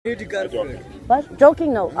What?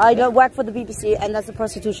 Joking? No. I don't work for the BBC and that's a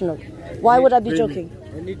prostitution. No. Why would I be joking?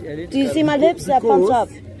 Do you see my lips? They're pumped up.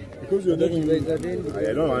 Because you're taking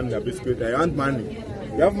I don't want a biscuit. I want money.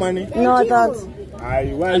 You have money? No, I don't. Why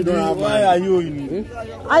you don't have money? Why are you in?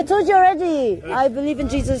 I told you already. I believe in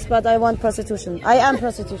Jesus, but I want prostitution. I am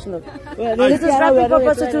prostitution. This is rapping for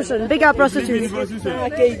prostitution. Bigger prostitutes.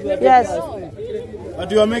 Yes. But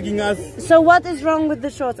you are making us. So what is wrong with the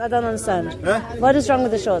shorts? I don't understand. Huh? What is wrong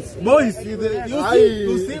with the shorts? Boys, you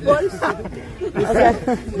see boys? Okay.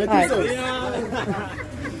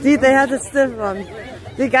 See, they had a stiff on.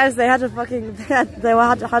 The guys, they had a fucking, had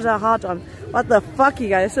a heart on. What the fuck, you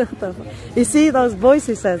guys? What the fuck? You see those boys,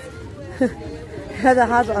 he says. Had a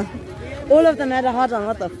heart on. All of them had a heart on.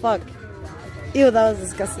 What the fuck? Ew, that was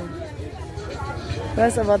disgusting.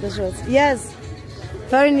 Where's about the shorts? Yes.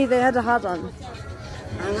 Apparently they had a heart on.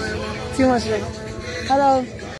 Too much. Hello.